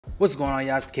What's going on,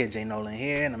 y'all? It's the kid J Nolan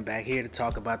here, and I'm back here to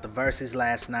talk about the Verzuz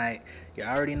last night. You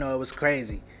already know it was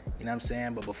crazy, you know what I'm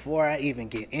saying? But before I even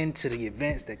get into the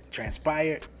events that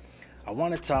transpired, I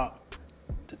want to talk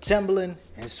to Timbaland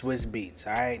and Swizz Beatz.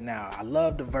 Alright, now I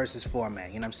love the Verzuz format,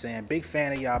 you know what I'm saying? Big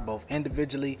fan of y'all both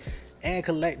individually and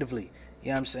collectively, you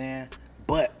know what I'm saying?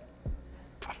 But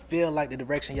I feel like the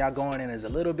direction y'all going in is a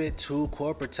little bit too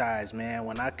corporatized, man.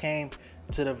 When I came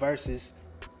to the Verzuz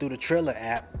through the Triller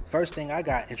app, first thing I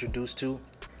got introduced to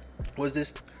was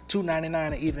this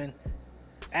 $2.99 to even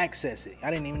access it.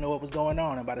 I didn't even know what was going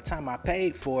on, and by the time I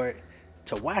paid for it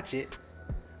to watch it,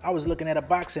 I was looking at a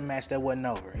boxing match that wasn't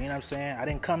over. You know what I'm saying? I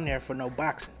didn't come there for no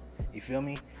boxing. You feel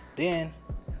me? Then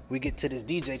we get to this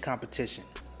DJ competition.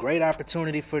 Great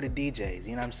opportunity for the DJs.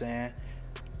 You know what I'm saying?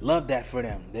 Love that for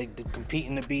them. They're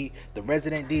competing to be the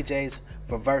resident DJs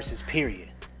for Verzuz,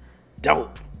 period.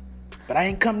 Dope. But I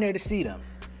ain't come there to see them.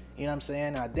 You know what I'm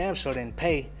saying? And I damn sure didn't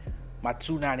pay my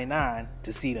 $2.99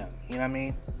 to see them. You know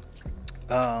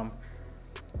what I mean?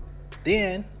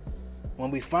 Then, when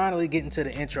we finally get into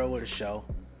the intro of the show,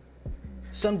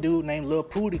 some dude named Lil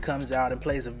Pooty comes out and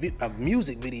plays a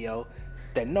music video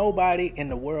that nobody in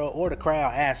the world or the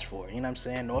crowd asked for. You know what I'm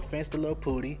saying? No offense to Lil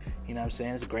Pooty. You know what I'm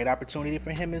saying? It's a great opportunity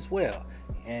for him as well.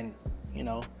 And, you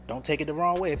know, don't take it the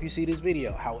wrong way if you see this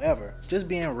video. However, just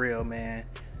being real, man,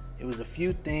 it was a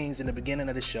few things in the beginning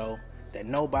of the show that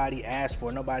nobody asked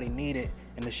for, nobody needed,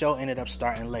 and the show ended up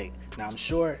starting late. Now, I'm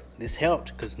sure this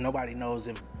helped because nobody knows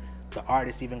if the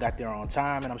artists even got there on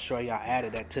time, and I'm sure y'all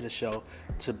added that to the show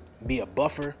to be a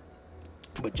buffer.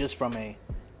 But just from a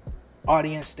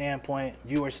audience standpoint,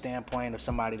 viewer standpoint, of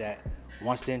somebody that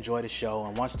wants to enjoy the show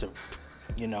and wants to,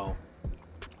 you know,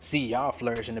 see y'all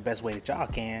flourish in the best way that y'all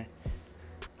can,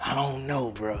 I don't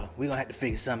know, bro. We're gonna have to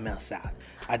figure something else out.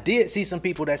 I did see some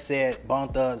people that said Bone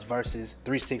Thugs versus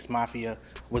 3 6 Mafia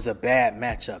was a bad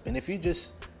matchup. And if you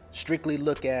just strictly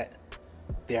look at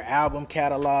their album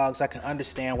catalogs, I can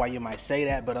understand why you might say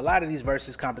that. But a lot of these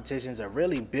Verzuz competitions are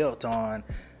really built on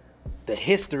the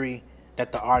history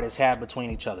that the artists have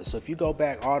between each other. So if you go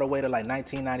back all the way to like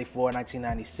 1994,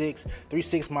 1996, 3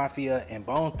 6 Mafia and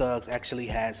Bone Thugs actually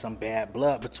had some bad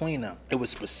blood between them. It was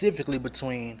specifically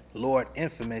between Lord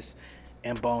Infamous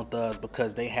and Bone Thugs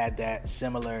because they had that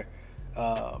similar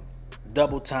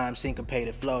double time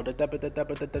syncopated flow that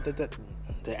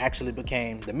actually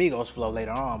became the Migos flow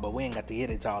later on, but we ain't got to get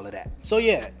into all of that. So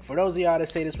yeah, for those of y'all that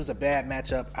say this was a bad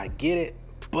matchup, I get it.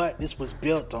 But this was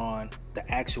built on the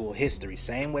actual history.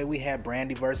 Same way we had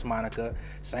Brandy versus Monica,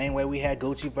 same way we had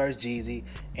Gucci versus Jeezy,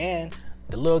 and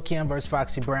the Lil Kim versus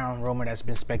Foxy Brown rumor that's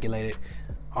been speculated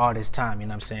all this time, you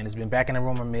know what I'm saying? It's been back in the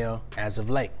rumor mill as of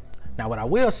late. Now what I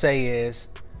will say is,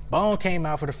 Bone came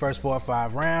out for the first 4 or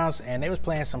 5 rounds, and they was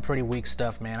playing some pretty weak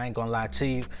stuff, man. I ain't gonna lie to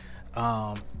you.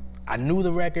 I knew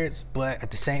the records, but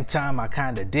at the same time, I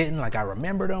kind of didn't. Like, I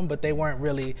remembered them, but they weren't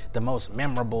really the most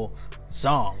memorable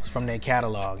songs from their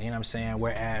catalog, you know what I'm saying?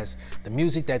 Whereas the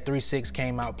music that 3 6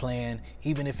 came out playing,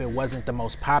 even if it wasn't the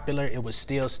most popular, it was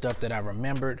still stuff that I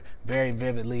remembered very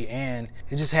vividly, and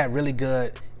it just had really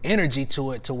good energy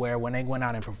to it, to where when they went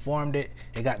out and performed it,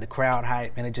 it got the crowd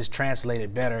hype, and it just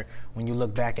translated better when you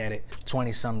look back at it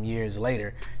 20-something years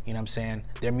later. You know what I'm saying?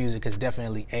 Their music has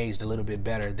definitely aged a little bit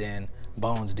better than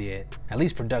Bones did, at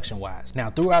least production wise. Now,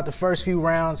 throughout the first few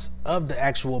rounds of the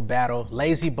actual battle,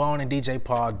 Lazy Bone and DJ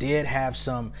Paul did have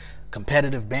some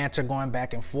competitive banter going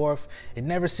back and forth. It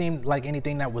never seemed like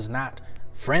anything that was not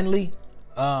friendly,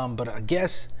 but I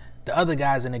guess the other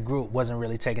guys in the group wasn't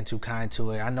really taking too kind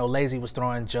to it. I know Lazy was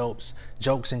throwing jokes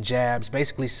and jabs,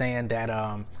 basically saying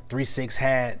that 3 6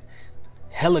 had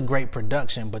hella great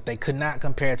production, but they could not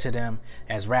compare to them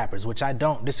as rappers, which I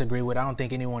don't disagree with. I don't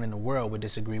think anyone in the world would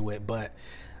disagree with, but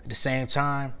at the same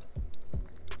time,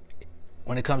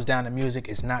 when it comes down to music,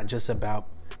 it's not just about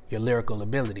your lyrical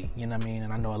ability, you know what I mean?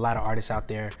 And I know a lot of artists out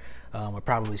there are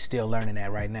probably still learning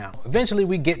that right now. Eventually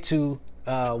we get to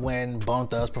when Bone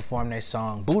Thugs perform their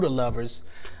song Buddha Lovers,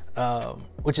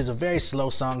 which is a very slow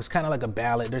song. It's kind of like a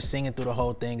ballad. They're singing through the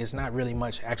whole thing. It's not really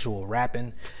much actual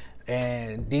rapping.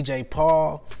 And DJ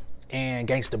Paul and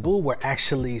Gangsta Boo were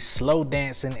actually slow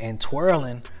dancing and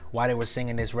twirling while they were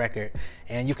singing this record.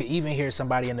 And you could even hear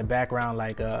somebody in the background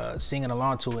like singing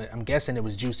along to it. I'm guessing it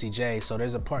was Juicy J. So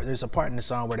there's a part in the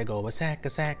song where they go a sack, a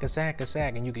sack, a sack, a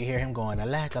sack, and you can hear him going a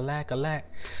lack, a lack, a lack.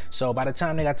 So by the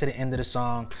time they got to the end of the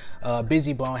song,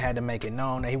 Bizzy Bone had to make it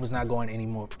known that he was not going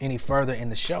any further in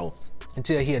the show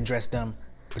until he addressed them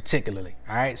particularly.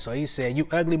 All right, so he said, "You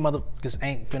ugly motherfuckers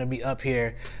ain't finna be up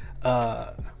here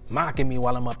mocking me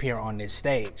while I'm up here on this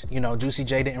stage." You know, Juicy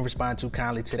J didn't respond too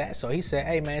kindly to that, so he said,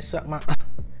 "Hey man, suck my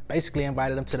basically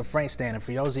invited him to the Frank stand. And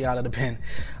for those of y'all that have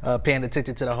been paying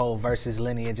attention to the whole Verzuz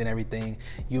lineage and everything,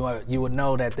 you would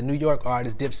know that the New York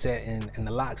artists Dipset and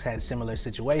the Lox had a similar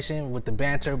situation with the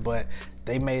banter, but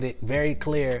they made it very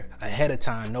clear ahead of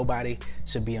time nobody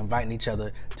should be inviting each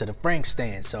other to the Frank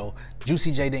stand. So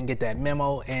Juicy J didn't get that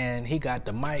memo, and he got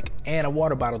the mic and a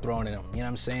water bottle thrown at him. You know what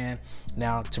I'm saying?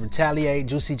 Now, to retaliate,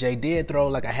 Juicy J did throw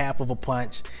like a half of a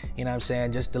punch, you know what I'm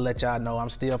saying, just to let y'all know I'm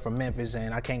still from Memphis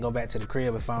and I can't go back to the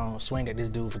crib if I don't swing at this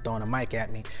dude for throwing a mic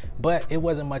at me. But it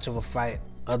wasn't much of a fight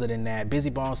other than that.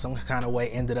 Bizzy Bone some kind of way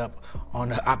ended up on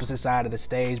the opposite side of the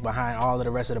stage behind all of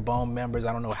the rest of the Bone members.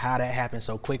 I don't know how that happened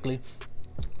so quickly,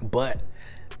 but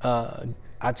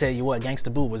I tell you what,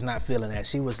 Gangsta Boo was not feeling that.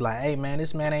 She was like, hey man,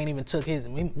 this man ain't even took his,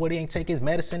 what, he ain't take his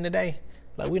medicine today?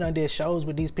 Like, we done did shows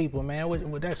with these people, man.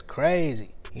 That's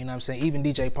crazy. You know what I'm saying? Even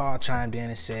DJ Paul chimed in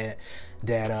and said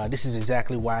that this is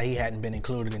exactly why he hadn't been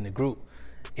included in the group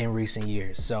in recent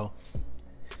years. So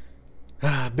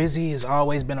Bizzy has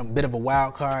always been a bit of a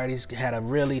wild card. He's had a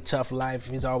really tough life.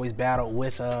 He's always battled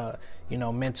with you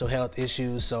know, mental health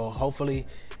issues. So hopefully,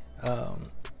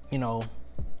 you know,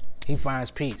 he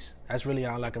finds peace. That's really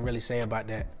all I can really say about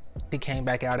that. He came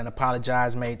back out and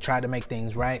apologized, tried to make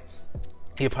things right.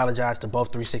 He apologized to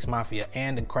both 3 6 Mafia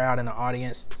and the crowd and the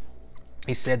audience.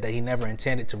 He said that he never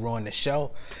intended to ruin the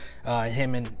show.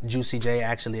 Him and Juicy J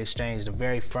actually exchanged a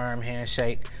very firm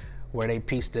handshake where they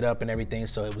pieced it up and everything.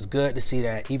 So it was good to see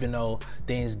that even though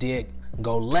things did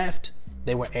go left,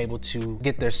 they were able to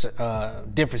get their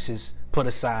differences put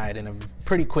aside in a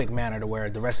pretty quick manner to where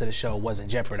the rest of the show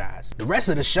wasn't jeopardized. The rest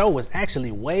of the show was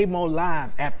actually way more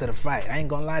live after the fight. I ain't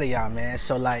gonna lie to y'all, man.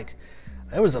 So like,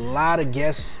 there was a lot of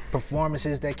guest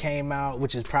performances that came out,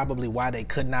 which is probably why they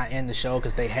could not end the show,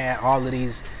 because they had all of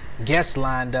these guests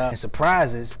lined up and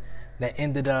surprises that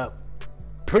ended up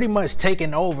pretty much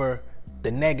taking over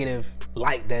the negative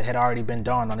light that had already been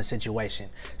dawned on the situation.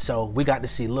 So we got to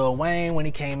see Lil Wayne when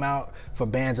he came out for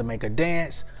Bands That Make Her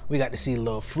Dance. We got to see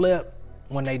Lil Flip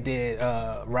when they did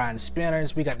Riding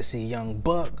Spinners. We got to see Young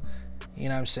Buck, you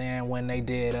know what I'm saying, when they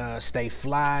did Stay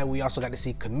Fly. We also got to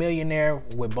see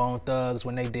Chamillionaire with Bone Thugs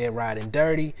when they did Riding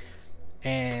Dirty.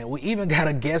 And we even got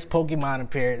a guest Pokemon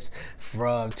appearance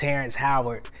from Terrence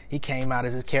Howard. He came out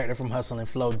as his character from Hustle and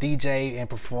Flow DJ and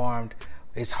performed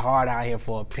It's Hard Out Here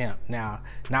for a Pimp. Now,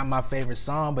 not my favorite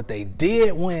song, but they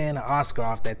did win an Oscar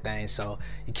off that thing, so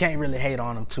you can't really hate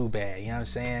on them too bad, you know what I'm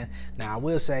saying? Now, I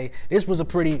will say, this was a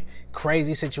pretty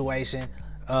crazy situation.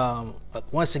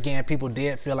 Once again, people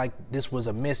did feel like this was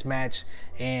a mismatch,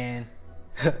 and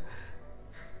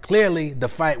clearly the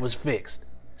fight was fixed.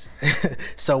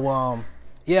 So,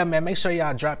 yeah, man, make sure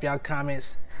y'all drop y'all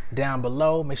comments down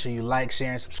below. Make sure you like,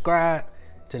 share, and subscribe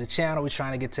to the channel. We're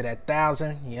trying to get to that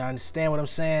 1,000. You understand what I'm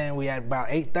saying? We at about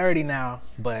 830 now,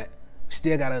 but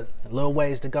still got a little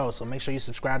ways to go. So make sure you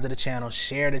subscribe to the channel,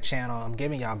 share the channel. I'm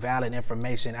giving y'all valid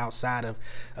information outside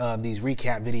of these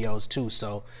recap videos too.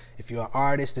 So if you're an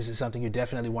artist, this is something you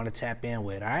definitely want to tap in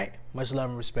with. All right, much love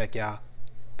and respect, y'all.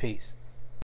 Peace.